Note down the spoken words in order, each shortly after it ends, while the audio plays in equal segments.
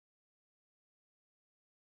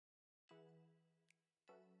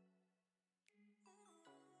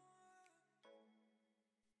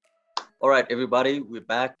All right, everybody, we're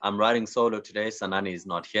back. I'm riding solo today. Sanani is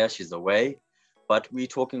not here, she's away. But we're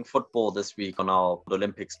talking football this week on our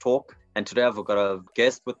Olympics talk. And today I've got a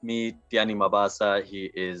guest with me, Tiani Mabasa.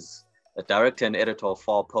 He is a director and editor of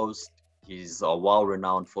Far Post. He's a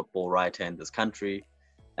well-renowned football writer in this country.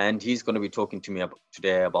 And he's going to be talking to me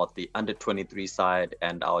today about the under-23 side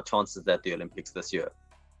and our chances at the Olympics this year.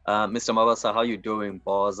 Mr. Mabasa, how are you doing,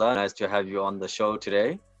 Boza? Nice to have you on the show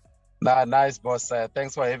today. Nice, boss.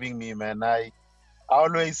 Thanks for having me, man. I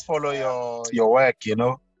always follow your work,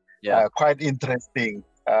 Yeah. Quite interesting.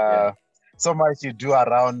 Yeah. So much you do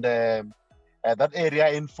around that area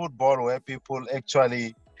in football where people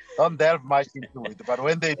actually don't delve much into it. But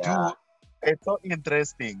when they do, it's so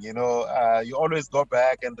interesting, you always go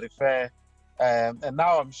back and refer. And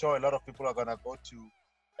now I'm sure a lot of people are going to go to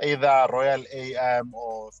either Royal AM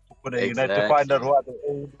or Spokane United to find out who are the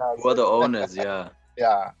owners. Who are the owners, yeah.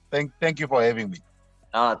 Yeah, thank you for having me.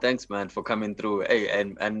 Thanks, man, for coming through. Hey,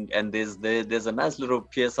 and there's a nice little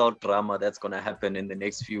PSL drama that's gonna happen in the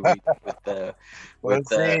next few weeks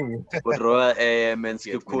with Royal AM and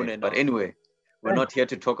Spokane. But anyway, we're not here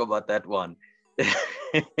to talk about that one.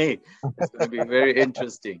 It's gonna be very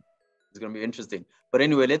interesting. It's gonna be interesting. But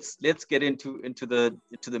anyway, let's get into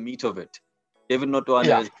the meat of it. David Notwane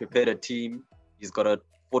has prepared a team. He's got a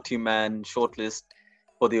 40-man shortlist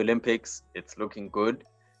for the Olympics. It's looking good.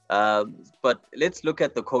 But let's look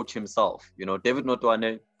at the coach himself. David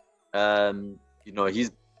Notwane,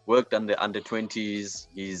 he's worked on the under-20s.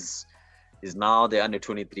 He's now the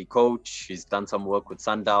under-23 coach. He's done some work with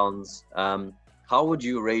Sundowns. How would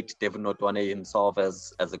you rate David Notwane himself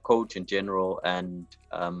as a coach in general, and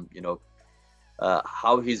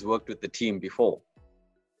how he's worked with the team before?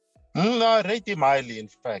 No, I rate him highly, in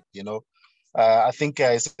fact. I think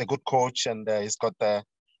he's a good coach, and he's got a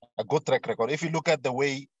good track record. If you look at the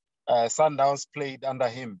way Sundowns played under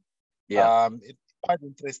him, it's quite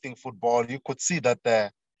interesting football. You could see that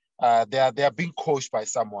they are being coached by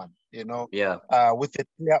someone,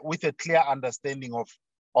 with a clear understanding of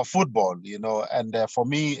football, And for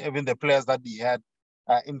me, even the players that he had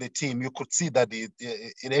in the team, you could see that it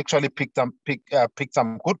actually picked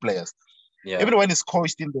some good players. Yeah. Even when he's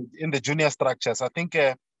coached in the junior structures, I think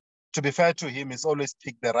to be fair to him, he's always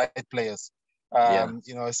picked the right players.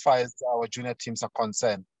 As far as our junior teams are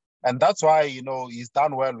concerned, and that's why he's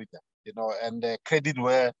done well with them. And credit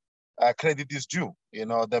where credit is due.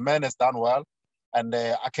 The man has done well, and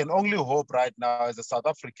I can only hope right now as a South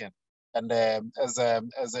African and as a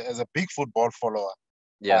big football follower,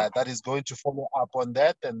 that is going to follow up on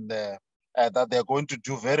that, and that they're going to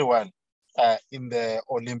do very well in the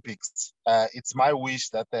Olympics. It's my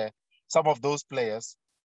wish that some of those players,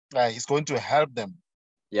 he's going to help them.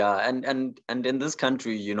 Yeah, and in this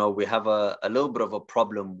country, we have a little bit of a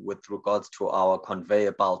problem with regards to our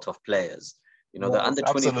conveyor belt of players. The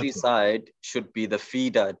under-23 side should be the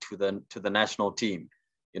feeder to the national team.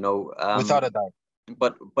 Without a doubt.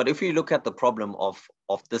 But if you look at the problem of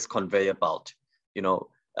this conveyor belt, David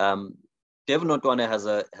Notwane has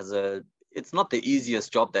a it's not the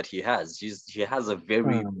easiest job that he has. He has a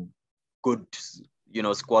very good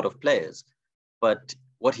squad of players, but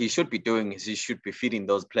what he should be doing is he should be feeding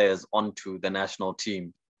those players onto the national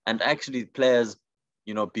team. And actually players,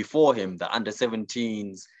 before him, the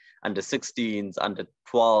under-17s, under-16s,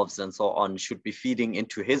 under-12s, and so on, should be feeding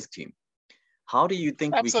into his team. How do you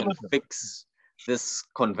think we can fix this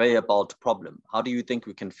conveyor belt problem? How do you think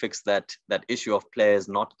we can fix that issue of players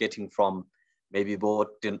not getting from maybe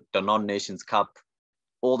both the Non-Nations Cup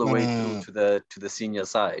all the way through to the senior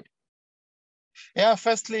side? Yeah,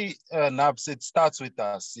 firstly, Nabs, it starts with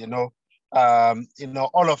us,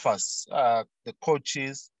 all of us, the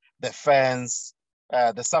coaches, the fans,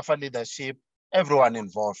 the SAFA leadership, everyone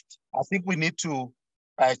involved. I think we need to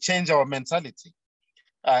change our mentality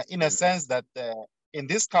in a sense that in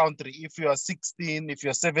this country, if you are 16, if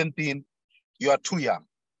you're 17, you are too young,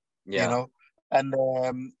 and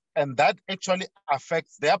that actually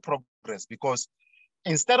affects their progress, because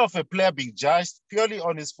instead of a player being judged purely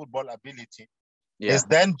on his football ability, is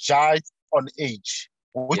then judged on age,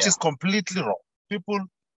 which is completely wrong. People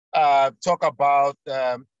talk about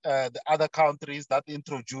the other countries that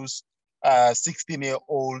introduce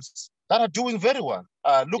 16-year-olds that are doing very well.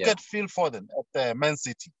 Look at Phil Foden at Man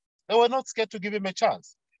City. They were not scared to give him a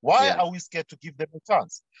chance. Why are we scared to give them a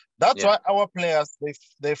chance? That's why our players,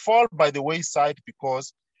 they fall by the wayside,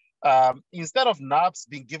 because instead of Nabs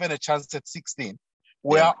being given a chance at 16,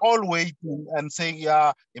 we are all waiting and saying,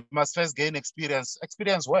 you must first gain experience.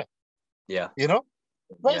 Experience where?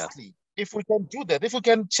 Firstly, if we can do that, if we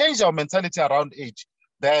can change our mentality around age,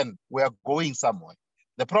 then we are going somewhere.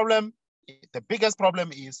 The problem The biggest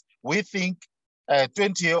problem is we think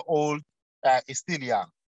 20-year-old is still young.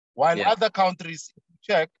 While other countries,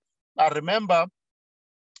 check, I remember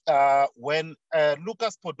when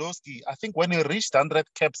Lukas Podolski, I think when he reached 100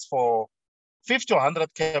 caps for 50 or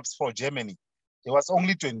 100 caps for Germany, he was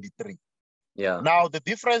only 23. Yeah. Now the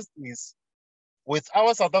difference is with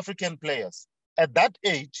our South African players at that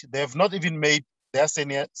age, they have not even made their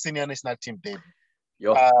senior national team debut.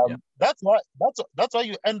 That's why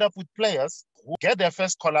you end up with players who get their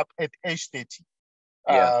first call-up at age 30.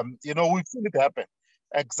 You know, we've seen it happen.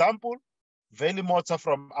 Example, Veli Mota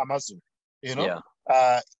from Amazulu. You know,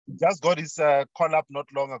 he just got his call-up not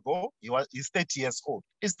long ago. He's 30 years old.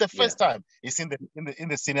 It's the first time he's in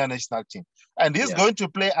the senior national team, and he's going to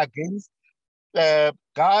play against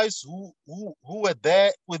guys who were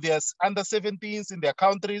there with their under 17s in their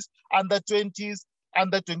countries, under 20s,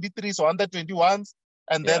 under 23s, or under 21s.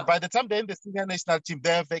 And then by the time they're in the senior national team,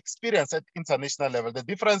 they have experience at international level. The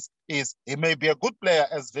difference is he may be a good player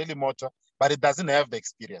as Veli Mota, but it doesn't have the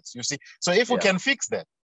experience, you see. So if we can fix that,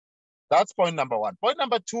 that's point number one. Point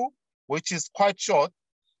number two, which is quite short,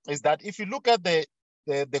 is that if you look at the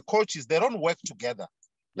coaches, they don't work together.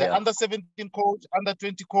 The under 17 coach, under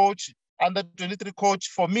 20 coach, under 23 coach,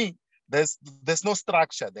 for me, there's no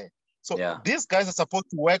structure there. So these guys are supposed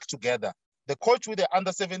to work together. The coach with the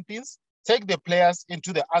under 17s, take the players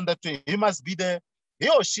into the under 20. He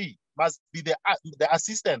or she must be the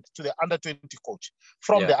assistant to the under 20 coach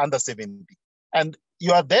from the under 17. And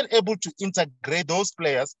you are then able to integrate those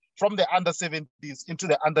players from the under 17s into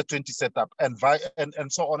the under 20 setup and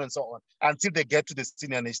so on and so on until they get to the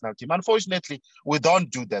senior national team. Unfortunately, we don't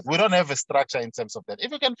do that. We don't have a structure in terms of that.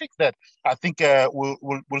 If we can fix that, I think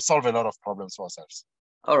we'll solve a lot of problems for ourselves.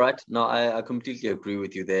 All right. No, I completely agree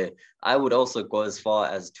with you there. I would also go as far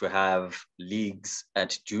as to have leagues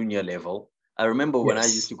at junior level. I remember when I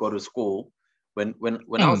used to go to school, when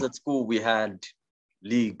I was at school, we had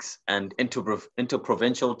leagues and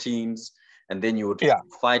interprovincial teams, and then you would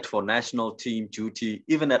fight for national team duty.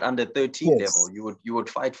 Even at under 13 level, you would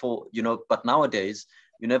fight for, you know, but nowadays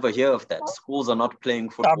you never hear of that. Schools are not playing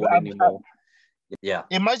football anymore.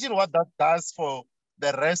 Imagine what that does for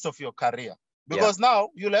the rest of your career. Because now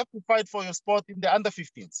you'll have to fight for your spot in the under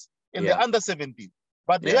 15s, in the under 17s.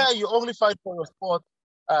 But you only fight for your spot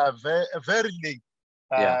very, very late.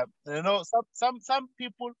 You know, some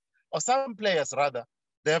people, or some players rather,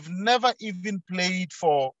 they have never even played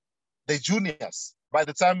for the juniors by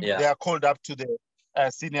the time they are called up to the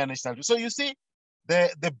senior national team. So you see,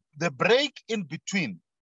 the break in between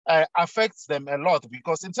affects them a lot,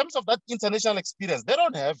 because in terms of that international experience, they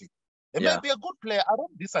don't have it. They may be a good player. I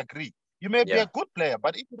don't disagree. You may be a good player,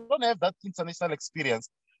 but if you don't have that international experience,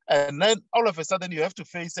 and then all of a sudden you have to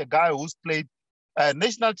face a guy who's played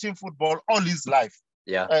national team football all his life,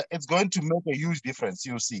 it's going to make a huge difference,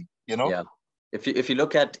 you see, you know? Yeah. If you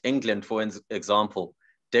look at England, for example,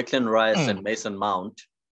 Declan Rice and Mason Mount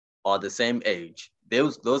are the same age.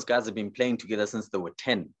 Those guys have been playing together since they were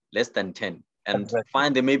 10, less than 10. And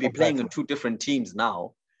fine, they may be playing in two different teams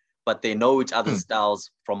now, but they know each other's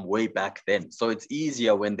styles from way back then. So it's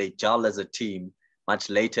easier when they gel as a team much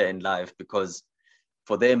later in life, because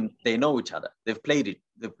for them, they know each other. They've played it.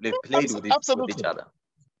 They've played with each other.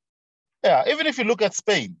 Yeah, even if you look at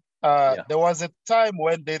Spain, there was a time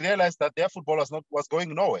when they realized that their football was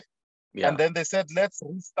going nowhere. And then they said, let's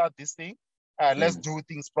restart this thing. Let's do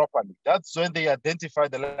things properly. That's when they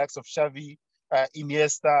identified the likes of Xavi,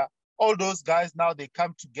 Iniesta, all those guys. Now they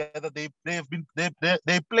come together. They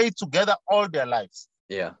played together all their lives.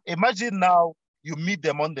 Yeah. Imagine now you meet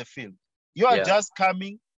them on the field. You are just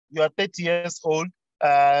coming. You are 30 years old.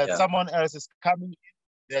 Someone else is coming.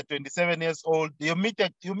 They're 27 years old. You meet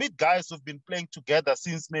guys who've been playing together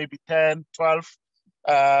since maybe 10, 12.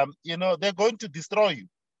 You know, they're going to destroy you.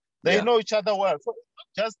 They know each other well. So it's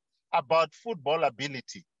not just about football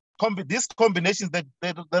ability. These combinations,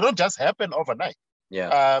 they don't just happen overnight.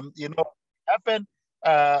 Yeah. You know, happen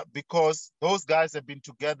because those guys have been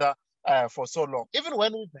together for so long. Even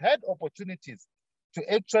when we've had opportunities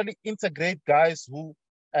to actually integrate guys who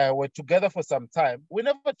were together for some time, we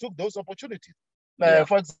never took those opportunities.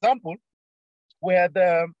 For example, we had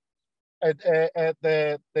the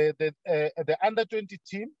under 20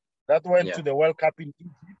 team that went to the World Cup in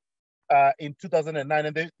Egypt in 2009,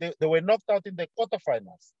 and they were knocked out in the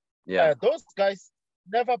quarterfinals. Those guys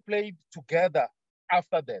never played together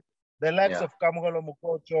after that. The likes of Kamohelo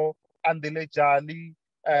Mukocho, Andile Jali,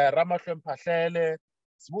 Ramahlwe Mphahlele,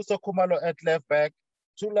 Sibuso Khumalo at left back,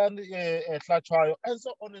 Thulan Hlachwayo, and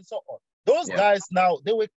so on and so on. Those guys now,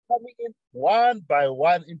 they were coming in one by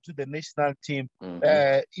one into the national team.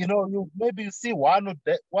 You know, you maybe see one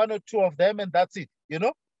or two of them, and that's it. You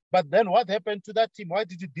know, but then what happened to that team? Why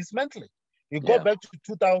did you dismantle it? You go back to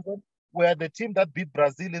 2000, where the team that beat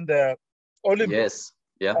Brazil in the Olympics.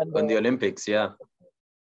 Yes, and, in the Olympics,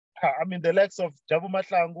 I mean, the likes of Jabu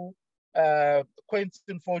Mahlangu,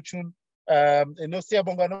 Quentin Fortune, you know,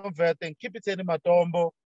 Siyabonga Nomvete, and Kipiteni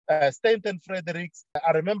Matombo, Stanton Fredericks.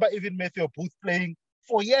 I remember even Matthew Booth playing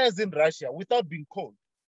for years in Russia without being called,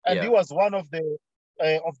 and he was one of the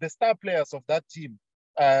star players of that team.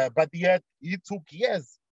 But yet he took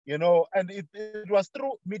years, you know, and it was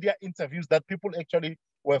through media interviews that people actually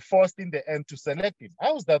were forced in the end to select him.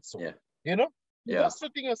 How is that so? You know, you're just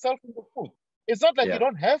shooting yourself in the foot. It's not like you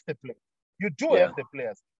don't have the players. You do have the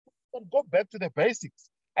players. But go back to the basics.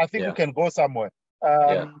 I think we can go somewhere.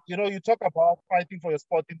 You know, you talk about fighting for your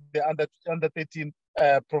spot in the under 13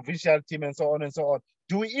 provincial team and so on and so on.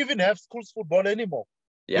 Do we even have schools football anymore?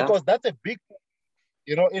 Because that's a big,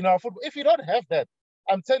 you know, in our football. If you don't have that,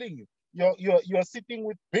 I'm telling you, you're sitting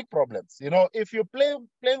with big problems. You know, if you're playing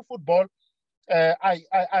football,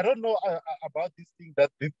 I don't know about this thing,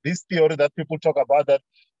 that this theory that people talk about,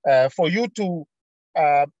 that for you to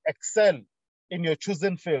excel in your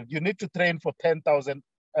chosen field, you need to train for 10,000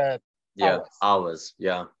 hours.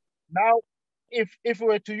 Now, if we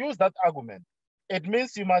were to use that argument, it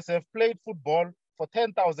means you must have played football for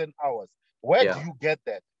 10,000 hours. Where do you get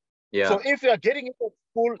that? So if you are getting it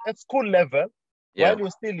at school level, while you're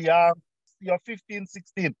still young, you're 15,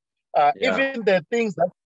 16, even the things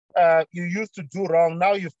that you used to do wrong,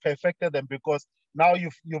 now you've perfected them because now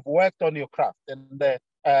you've worked on your craft. And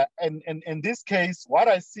in this case, what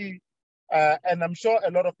I see, and I'm sure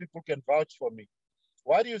a lot of people can vouch for me,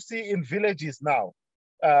 what you see in villages now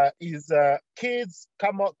is kids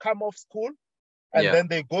come off school and then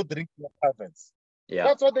they go drink in taverns.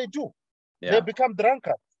 That's what they do. They become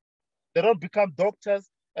drunkards. They don't become doctors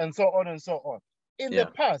and so on and so on. In the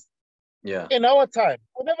past, in our time,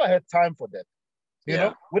 we never had time for that. You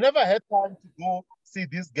know, we never had time to go see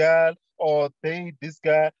this girl or date this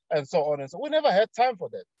guy and so on and so on. We never had time for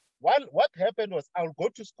that. What happened was, I'll go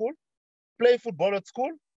to school, play football at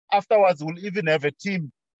school. Afterwards, we'll even have a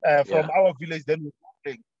team from our village. Then we'll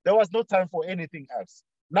play. There was no time for anything else.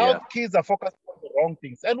 Now kids are focused on the wrong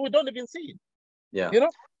things, and we don't even see it. You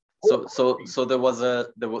know. So there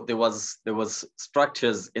was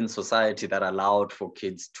structures in society that allowed for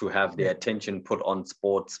kids to have their attention put on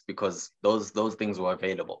sports because those things were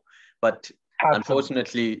available. But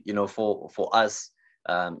unfortunately, you know, for us,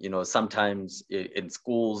 you know, sometimes in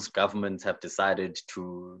schools, governments have decided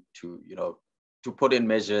to you know, to put in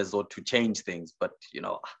measures or to change things. But you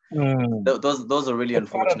know, those are really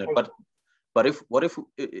unfortunate. But if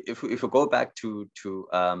we go back to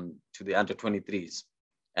the under 23s.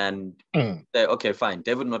 And say, okay, fine,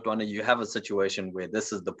 David Notwana, you have a situation where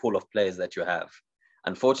this is the pool of players that you have.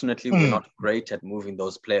 Unfortunately, we're not great at moving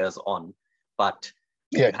those players on, but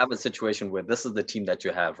you have a situation where this is the team that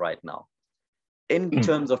you have right now. In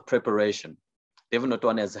terms of preparation, David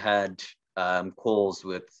Notwana has had calls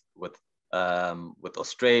with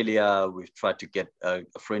Australia. We've tried to get a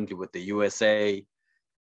friendly with the USA.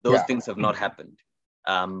 Those things have not happened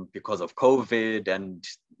because of COVID and,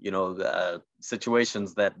 you know,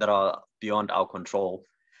 situations that are beyond our control.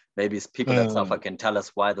 Maybe people at SAFA can tell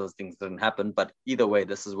us why those things didn't happen, but either way,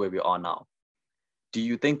 this is where we are now. Do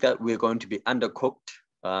you think that we're going to be undercooked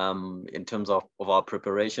in terms of our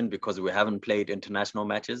preparation because we haven't played international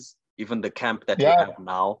matches? Even the camp that we have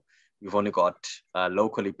now, we've only got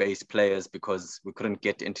locally based players because we couldn't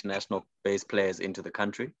get international based players into the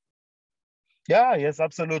country. Yes,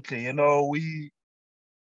 absolutely. You know, we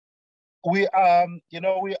are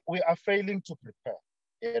failing to prepare,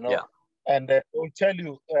 you know, and they'll tell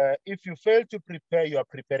you, if you fail to prepare, you are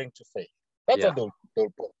preparing to fail. That's how they'll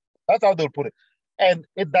put it. That's how they'll put it. And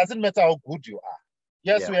it doesn't matter how good you are.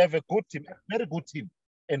 Yes, we have a good team, a very good team,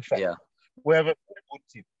 in fact. We have a very good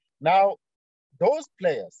team. Now, those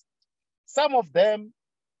players, some of them,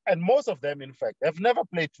 and most of them, in fact, have never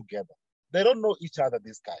played together. They don't know each other,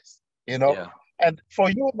 these guys, you know. And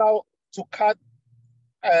for you now to cut,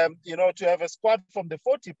 you know, to have a squad from the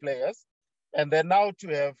 40 players, and then now to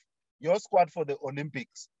have your squad for the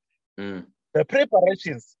Olympics. The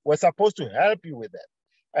preparations were supposed to help you with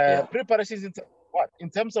that. Preparations in what? In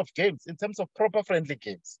terms of games, in terms of proper friendly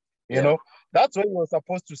games. You know, that's where you were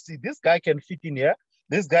supposed to see this guy can fit in here,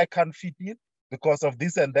 this guy can't fit in because of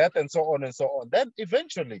this and that, and so on and so on. Then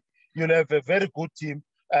eventually you'll have a very good team,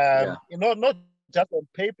 you know, not just on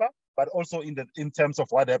paper, but also in terms of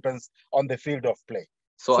what happens on the field of play.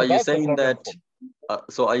 So are you saying that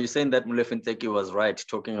So are you saying that Molefi Ntseki was right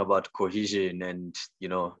talking about cohesion and, you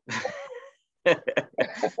know?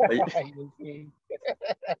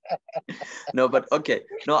 No, but okay.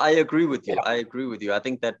 No, I agree with you. I agree with you. I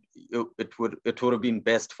think that it would have been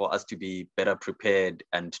best for us to be better prepared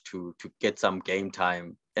and to get some game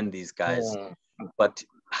time in these guys. But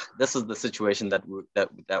this is the situation that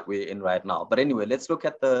we're in right now. But anyway, let's look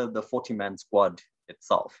at the 40-man squad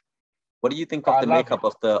itself. What do you think of the makeup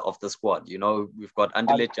of the squad? You know, we've got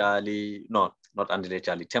Andile Jali, not Andile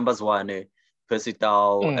Jali, Themba Zwane, Percy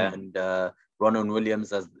Tau, and Ronan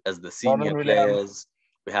Williams as the senior players.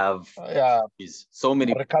 We have so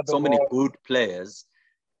many good players.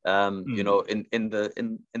 You know, in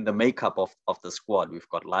the makeup of the squad, we've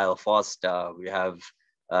got Lyle Foster. We have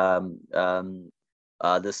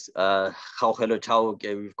this Gaugelo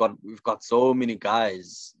Chauke. We've got so many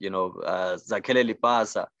guys. You know, Zakhele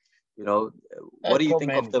Lipasa. You know, what do you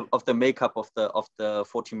think of the makeup of the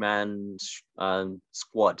 40-man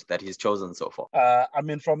squad that he's chosen so far? I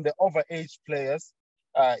mean, from the overage players,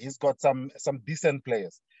 he's got some decent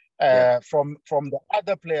players. From the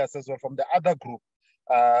other players as well, from the other group,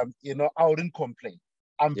 you know, I wouldn't complain.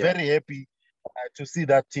 I'm very happy to see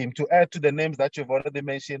that team. To add to the names that you've already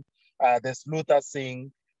mentioned, there's Luther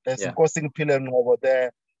Singh, there's Nkosing Pileng over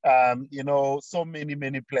there. You know, so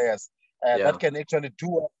many players that can actually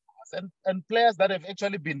do. And players that have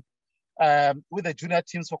actually been with the junior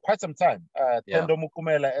teams for quite some time. Tendo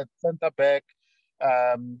Mukumela at center back.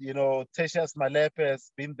 You know, Tertius Malepe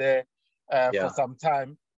has been there for some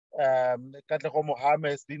time. Katlego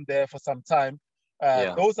Mohammed has been there for some time.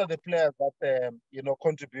 Those are the players that you know,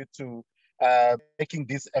 contribute to making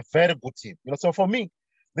this a very good team. You know, so for me,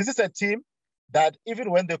 this is a team that even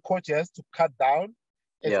when the coach has to cut down,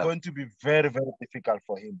 it's going to be very difficult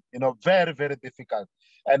for him. You know, very difficult.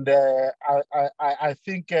 And I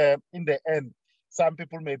think in the end, some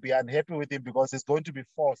people may be unhappy with him because he's going to be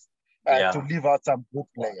forced to leave out some good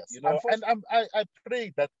players. You know, and I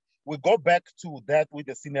pray that we go back to that with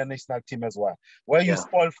the senior national team as well, where you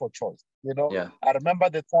spoil for choice. You know, I remember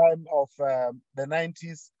the time of the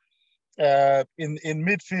 90s in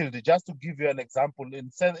midfield. Just to give you an example,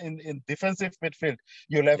 in defensive midfield,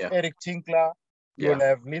 you'll have Eric Tinkler, you'll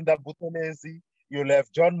have Linda Buthelezi, you'll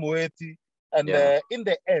have John Moeti, and in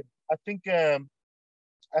the end, I think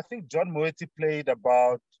John Moeti played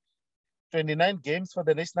about 29 games for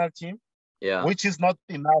the national team, which is not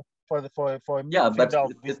enough for a midfielder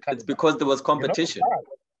of this caliber. It's because there was competition. You know?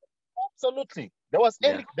 Absolutely, there was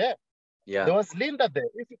Eric there, there was Linda there.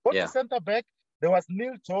 If you go to centre back, there was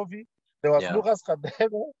Neil Tovey, there was Lucas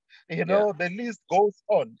Kadebe. You know, the list goes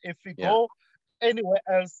on. If we go anywhere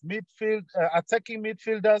else, midfield, attacking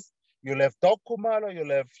midfielders, you'll have Doc Kumalo, you'll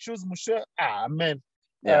have Shoes Mushe. Man.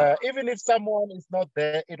 Even if someone is not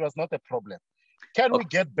there, it was not a problem. Can we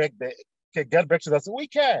get back there? Get back to that? We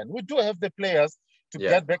can. We do have the players to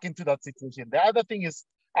get back into that situation. The other thing is,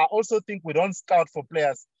 I also think we don't scout for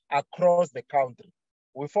players across the country.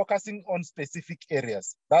 We're focusing on specific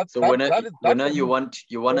areas. When you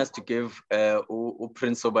want us to give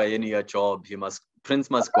Prince Obayeni a job, Prince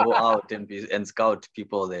must go out and scout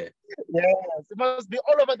people there. Yes, it must be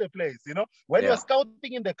all over the place. You know, when you're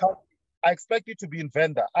scouting in the country, I expect you to be in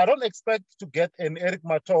Venda. I don't expect to get an Eric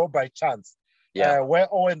Mato by chance. Where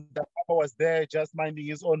Owen was there just minding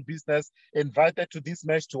his own business, invited to this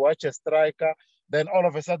match to watch a striker, then all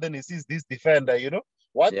of a sudden he sees this defender. You know,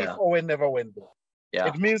 what if Owen never went there?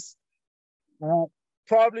 It means we'll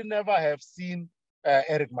probably never have seen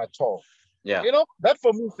Eric Mato. You know, that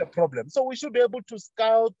for me is the problem. So we should be able to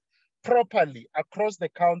scout properly across the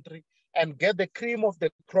country and get the cream of the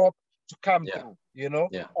crop to come through, you know,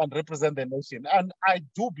 and represent the nation. And I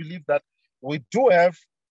do believe that we do have,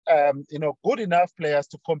 you know, good enough players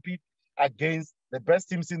to compete against the best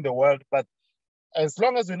teams in the world. But as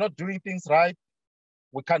long as we're not doing things right,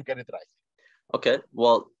 we can't get it right. Okay,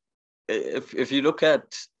 well, if you look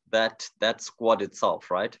at that squad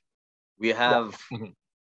itself, right? We have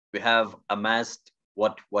amassed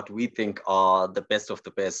what we think are the best of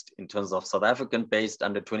the best in terms of South African based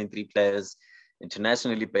under 23 players,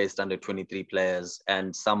 internationally based under 23 players,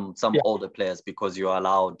 and some older players, because you're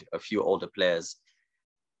allowed a few older players.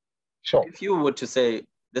 Sure. If you were to say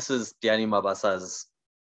this is Diani Mabasa's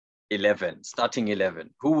 11, starting 11,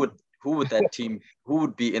 who would that team? Who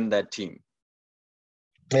would be in that team?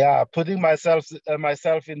 Yeah, putting myself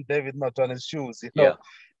in David Matone's shoes, you know,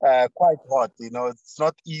 quite hard. You know, it's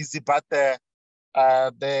not easy, but the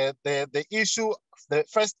issue, the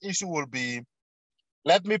first issue will be,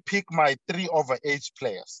 let me pick my 3 overage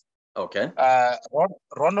players. Okay.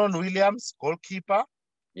 Ronan Williams, goalkeeper.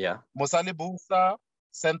 Yeah. Mosali Busa,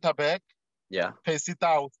 centre back.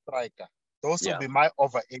 Pesitao striker. Those will be my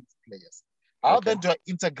over 8 players. How then do I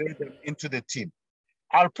integrate them into the team?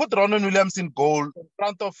 I'll put Ronan Williams in goal. In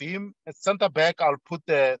front of him, at centre back, I'll put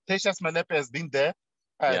Tertius Malepe has been there,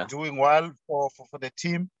 doing well for the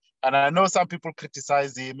team. And I know some people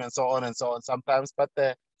criticize him and so on sometimes, but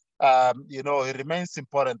you know, he remains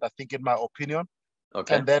important, I think, in my opinion.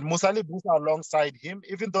 And then Musali Busa alongside him,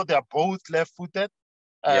 even though they are both left-footed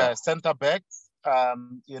centre backs,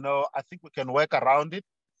 you know, I think we can work around it.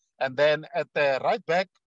 And then at the right back,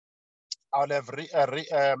 I'll have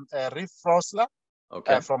Reef Frosler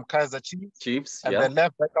from Kaizer Chiefs. And then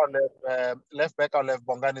left back, I'll have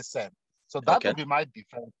Bongani Sam. So that will be my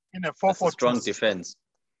defense. In a 4-4-2. Strong defense.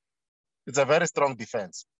 It's a very strong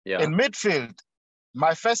defense. In midfield,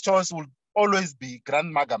 my first choice will always be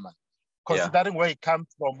Grant Magaman, considering where he comes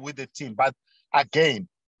from with the team. But again,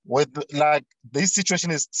 with like this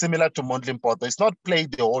situation is similar to Mondlin Porto. It's not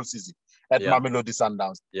played the whole season at Mamelodi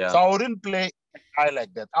Sundowns. So I wouldn't play a guy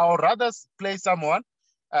like that. I would rather play someone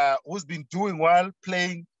who's been doing well,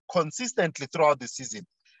 playing consistently throughout the season.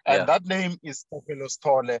 And that name is Topelo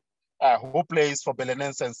Stole, who plays for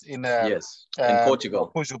Belenenses in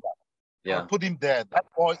Portugal. I'll put him there. That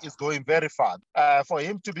boy is going very far. For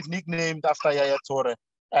him to be nicknamed after Yaya Toure,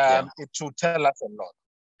 it should tell us a lot.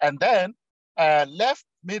 And then left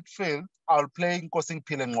midfield, I'll play Nkosing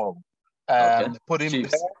Pilengo. Put him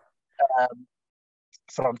there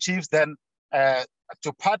from Chiefs. Then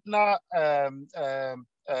to partner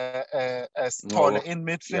Stole in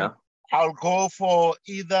midfield, I'll go for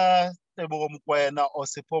either Tebogo Mokoena or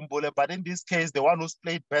Sipombole, but in this case, the one who's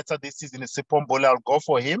played better this season is Sipombole. I'll go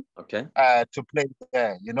for him to play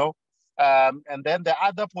there, you know. And then the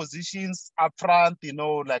other positions up front, you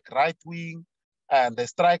know, like right wing and the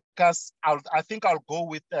strikers, I think I'll go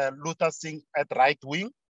with Luther Singh at right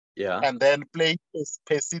wing. And then play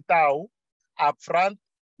Pesitao up front.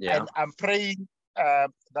 And I'm praying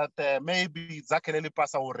that maybe Zakelele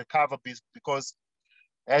Pasa will recover because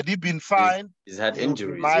had he been fine, he's had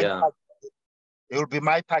injuries. It will be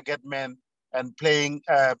my target man and playing,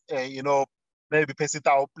 you know, maybe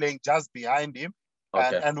Pesitao playing just behind him.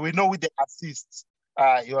 And we know with the assists,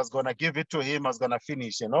 he was going to give it to him, was going to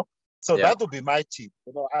finish, you know. So that will be my team,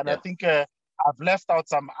 you know. And I think I've left out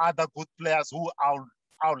some other good players who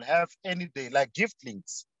I'll have any day, like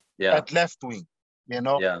Giftlings at left wing, you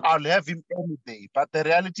know. I'll have him any day. But the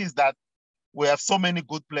reality is that we have so many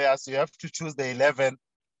good players. You have to choose the 11.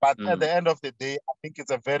 But at the end of the day, I think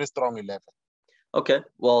it's a very strong 11. Okay,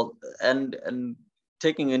 well, and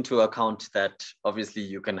taking into account that obviously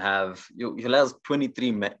you can have you'll have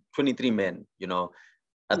 23 men, you know,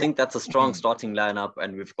 I think that's a strong starting lineup,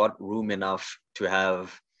 and we've got room enough to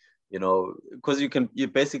have, you know, because you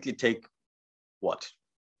basically take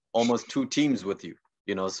almost 2 teams with you,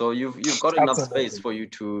 you know, so you've got enough space for you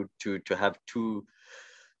to have two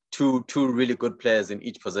really good players in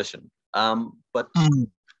each position. But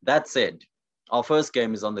that said, our first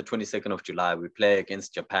game is on the 22nd of July. We play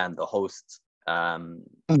against Japan, the hosts. And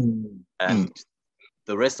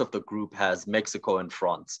the rest of the group has Mexico and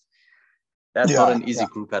France. That's not an easy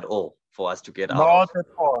group at all for us to get out of. Not at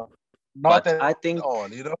all. I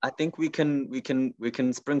think we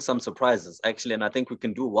can spring some surprises actually, and I think we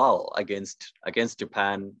can do well against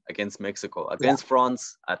Japan, against Mexico, against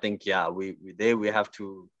France. I think we have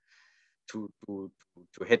to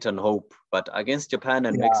hit and hope, but against Japan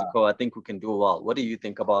and Mexico, I think we can do well. What do you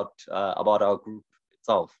think about our group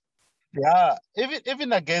itself? Yeah,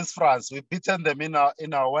 even against France, we've beaten them in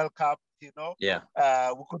our World Cup, you know.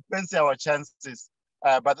 We could fancy our chances,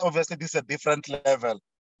 but obviously this is a different level.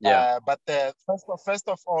 But first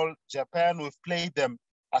of all, Japan, we've played them,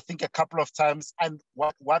 I think, a couple of times, and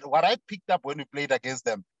what I picked up when we played against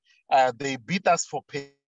them, they beat us for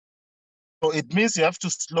pace. So it means you have to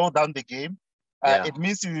slow down the game. It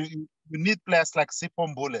means you need players like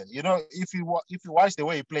Sipombole. You know, if you watch the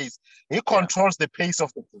way he plays, he controls the pace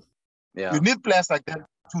of the game. You need players like that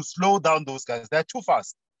to slow down those guys. They're too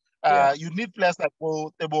fast. You need players like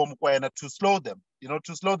Tebogo Mokoena to slow them, you know,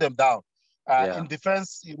 to slow them down. In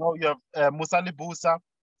defense, you know, you have Musali Busa,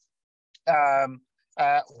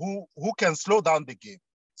 who can slow down the game.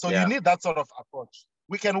 So you need that sort of approach.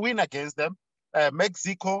 We can win against them.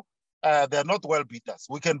 Mexico, they're not well beaters.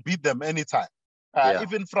 We can beat them anytime.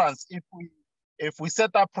 Even France, if we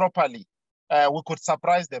set up properly, we could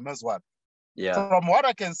surprise them as well. From what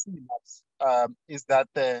I can see, is that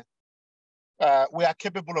we are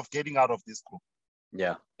capable of getting out of this group.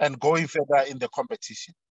 And going further in the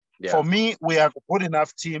competition. For me, we have a good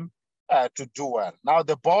enough team to do well. Now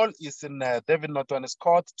the ball is in David Notone's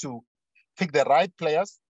court to pick the right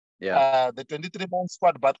players, the 23-man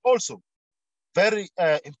squad, but also very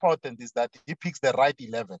important is that he picks the right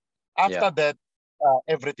 11. After that,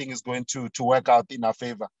 everything is going to work out in our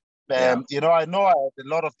favor. You know, I had a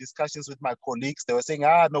lot of discussions with my colleagues. They were saying,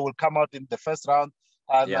 no, we'll come out in the first round.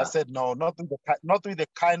 And I said, no, not with the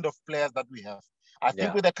kind of players that we have. I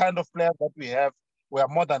think with the kind of players that we have, we are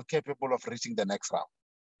more than capable of reaching the next round.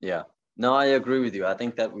 Yeah, no, I agree with you. I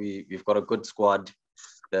think that we've got a good squad.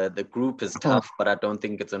 The group is tough, but I don't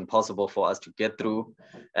think it's impossible for us to get through.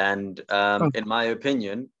 And in my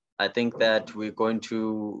opinion, I think that we're going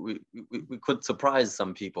to we could surprise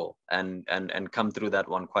some people and come through that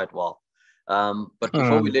one quite well. But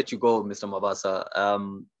before we let you go, Mr. Mabasa,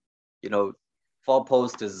 you know, Four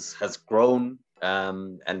Post has grown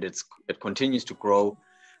and it continues to grow.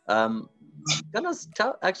 Tell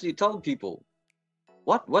people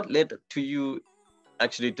what led to you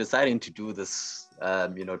actually deciding to do this,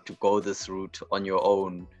 you know, to go this route on your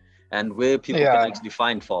own, and where people can actually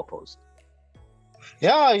find Four Post.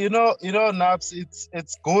 Yeah, you know, Naps,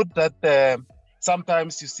 it's good that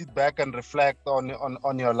sometimes you sit back and reflect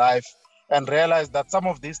on your life and realize that some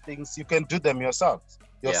of these things you can do them yourself,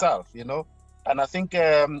 you know. And I think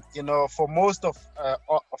you know, for most of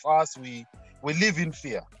us, we live in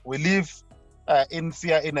fear. We live in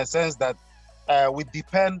fear in a sense that we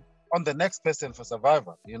depend on the next person for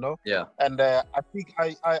survival, you know. Yeah. And I think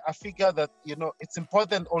I figure that, you know, it's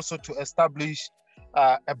important also to establish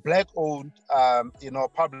a Black-owned, you know,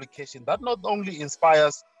 publication that not only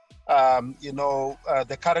inspires, you know,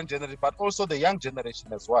 the current generation, but also the young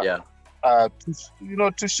generation as well. Yeah. You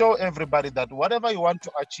know, to show everybody that whatever you want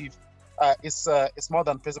to achieve is more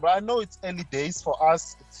than possible. I know it's early days for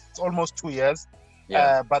us. It's almost 2 years.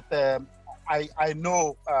 Yeah. But I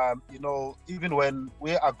know, you know, even when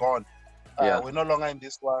we are gone, we're no longer in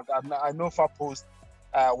this world. I know Four Post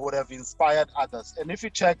would have inspired others. And if you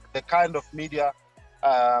check the kind of media,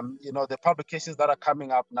 you know, the publications that are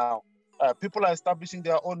coming up now, people are establishing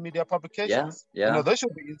their own media publications. Yeah. You know, they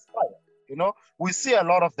should be inspired. You know, we see a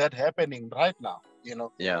lot of that happening right now, you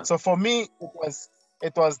know. Yeah. So for me,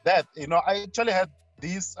 it was that, you know, I actually had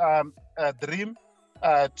this dream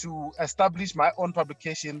to establish my own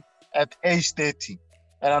publication at age 30.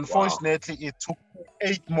 And unfortunately, it took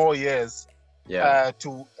 8 more years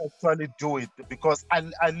to actually do it, because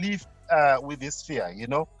I lived with this fear, you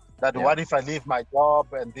know, that what if I leave my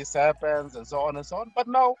job and this happens and so on and so on. But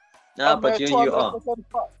now, but you are.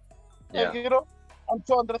 Fine. Yeah. You know, I'm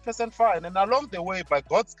 200% fine. And along the way, by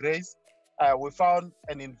God's grace, we found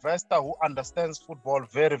an investor who understands football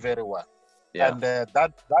very, very well. Yeah. And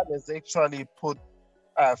that has actually put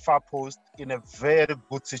Four Post in a very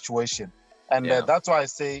good situation. And that's why I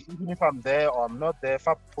say, even if I'm there or I'm not there,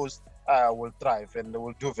 Four Post will thrive and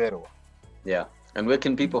will do very well. Yeah. And where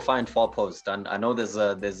can people find Four Post? And I know there's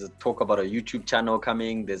a talk about a YouTube channel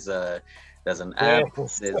coming. There's an app.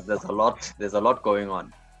 Yes. There's a lot going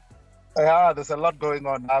on. Yeah, there's a lot going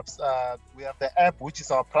on. Apps. We have the app, which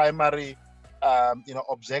is our primary, you know,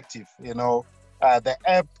 objective. You know, the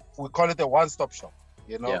app, we call it a one-stop shop.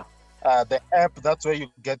 You know, the app, that's where you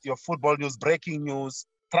get your football news, breaking news,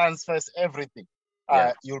 transfers, everything.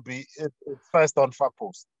 You'll be first on Four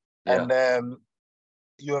Post, and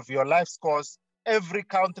you have your live scores. Every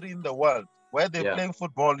country in the world where they're playing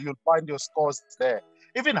football, you'll find your scores there.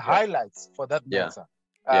 Even highlights, for that matter.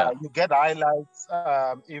 You get highlights.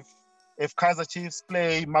 If Kaizer Chiefs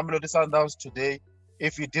play Mamelodi Sundowns today,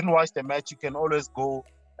 if you didn't watch the match, you can always go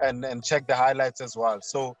and check the highlights as well.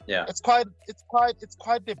 So it's quite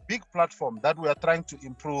a big platform that we are trying to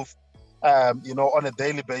improve, you know, on a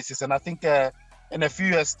daily basis. And I think in a few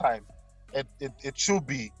years' time, it should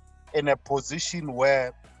be in a position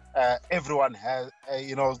where everyone has,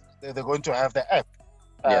 you know, they're going to have the app,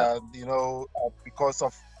 you know, because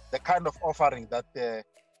of the kind of offering that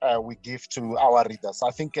we give to our readers.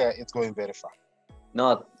 I think it's going very far.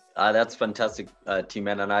 No, that's fantastic,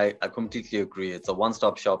 T-Man, and I completely agree. It's a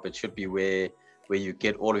one-stop shop. It should be where you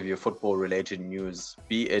get all of your football-related news,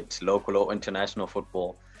 be it local or international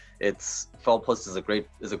football. Four Post is a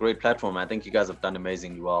great platform. I think you guys have done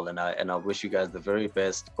amazingly well, and I wish you guys the very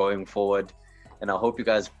best going forward. And I hope you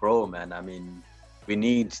guys grow, man. I mean, we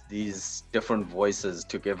need these different voices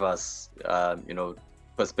to give us, you know,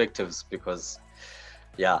 perspectives, because,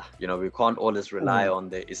 you know, we can't always rely on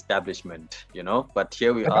the establishment, you know. But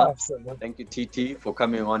here we are. Absolutely. Thank you, TT, for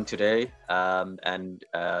coming on today, and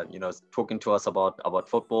you know, talking to us about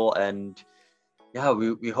football. And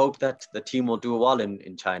we hope that the team will do well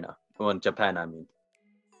in China, or in Japan, I mean.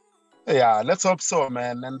 Yeah, let's hope so,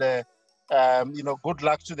 man. And you know, good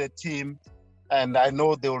luck to the team. And I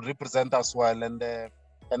know they will represent us well.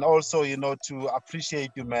 And also, you know, to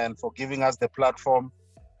appreciate you, man, for giving us the platform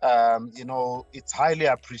it's highly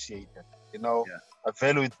appreciated. I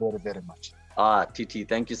value it very, very much. TT,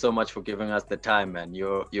 thank you so much for giving us the time, man.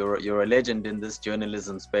 You're a legend in this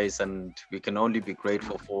journalism space, and we can only be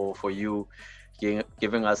grateful for you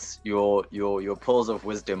giving us your pearls of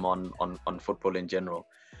wisdom on football in general.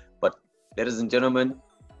 But ladies and gentlemen,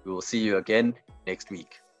 we will see you again next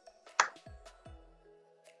week.